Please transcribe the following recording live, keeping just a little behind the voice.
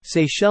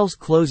Seychelles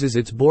closes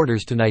its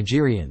borders to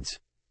Nigerians.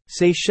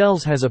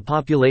 Seychelles has a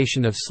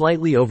population of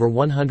slightly over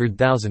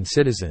 100,000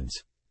 citizens.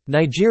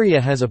 Nigeria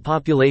has a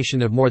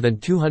population of more than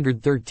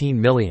 213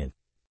 million.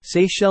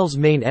 Seychelles'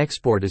 main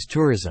export is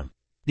tourism.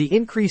 The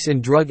increase in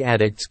drug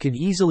addicts could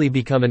easily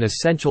become an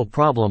essential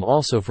problem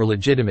also for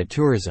legitimate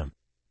tourism.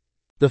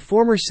 The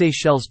former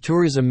Seychelles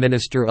tourism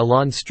minister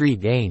Alain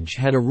Street-Ange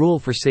had a rule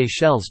for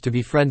Seychelles to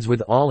be friends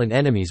with all and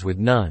enemies with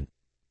none.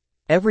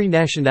 Every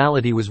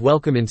nationality was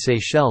welcome in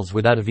Seychelles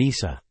without a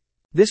visa.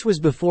 This was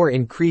before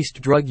increased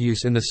drug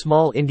use in the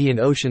small Indian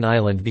Ocean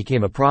island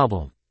became a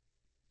problem.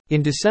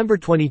 In December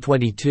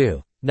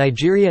 2022,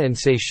 Nigeria and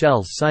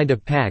Seychelles signed a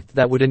pact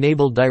that would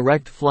enable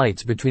direct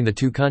flights between the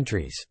two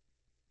countries.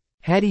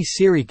 Hadi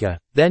Sirika,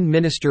 then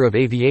Minister of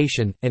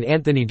Aviation, and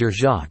Anthony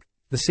Derjacq,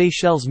 the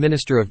Seychelles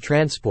Minister of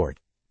Transport,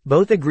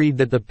 both agreed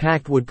that the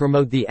pact would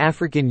promote the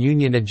African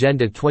Union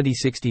Agenda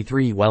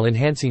 2063 while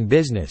enhancing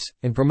business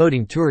and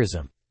promoting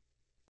tourism.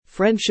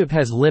 Friendship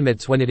has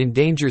limits when it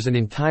endangers an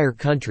entire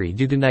country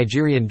due to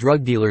Nigerian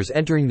drug dealers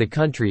entering the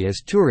country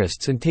as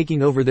tourists and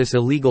taking over this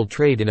illegal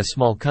trade in a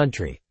small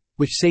country,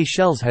 which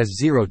Seychelles has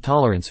zero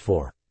tolerance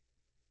for.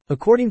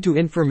 According to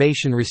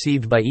information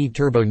received by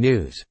eTurbo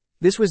News,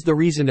 this was the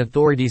reason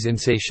authorities in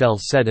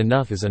Seychelles said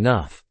enough is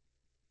enough.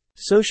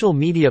 Social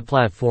media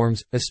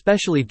platforms,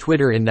 especially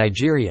Twitter in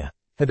Nigeria,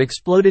 have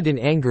exploded in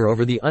anger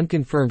over the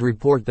unconfirmed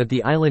report that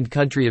the island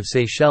country of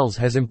Seychelles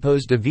has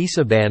imposed a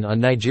visa ban on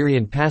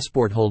Nigerian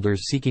passport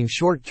holders seeking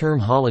short-term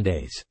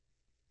holidays.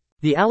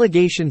 The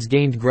allegations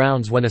gained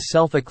grounds when a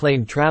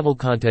self-acclaimed travel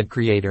content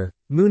creator,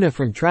 Muna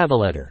from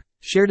Traveletter,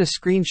 shared a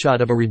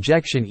screenshot of a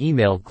rejection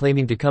email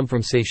claiming to come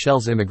from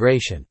Seychelles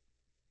immigration.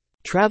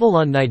 Travel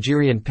on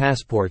Nigerian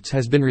passports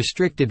has been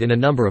restricted in a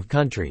number of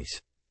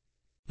countries.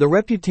 The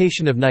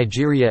reputation of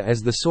Nigeria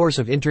as the source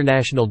of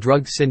international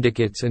drug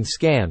syndicates and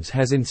scams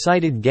has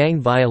incited gang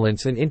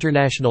violence and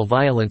international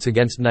violence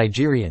against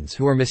Nigerians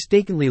who are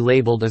mistakenly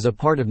labeled as a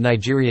part of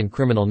Nigerian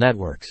criminal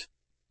networks.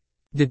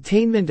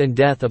 Detainment and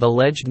death of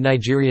alleged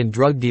Nigerian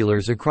drug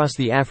dealers across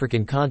the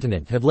African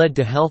continent have led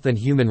to health and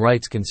human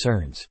rights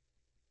concerns.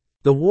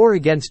 The war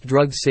against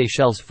drugs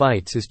Seychelles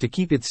fights is to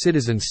keep its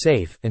citizens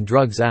safe and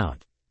drugs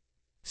out.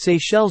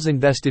 Seychelles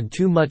invested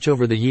too much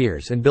over the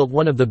years and built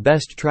one of the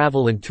best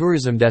travel and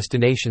tourism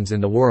destinations in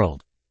the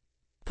world.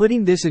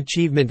 Putting this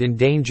achievement in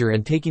danger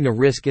and taking a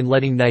risk in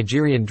letting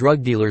Nigerian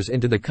drug dealers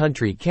into the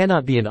country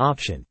cannot be an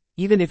option,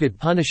 even if it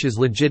punishes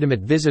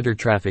legitimate visitor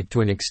traffic to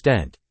an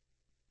extent.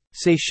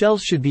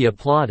 Seychelles should be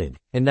applauded,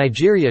 and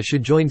Nigeria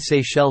should join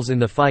Seychelles in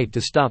the fight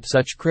to stop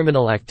such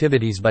criminal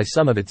activities by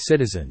some of its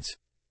citizens.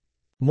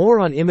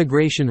 More on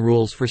immigration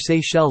rules for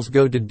Seychelles,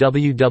 go to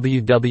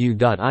www.ics.gov.sc.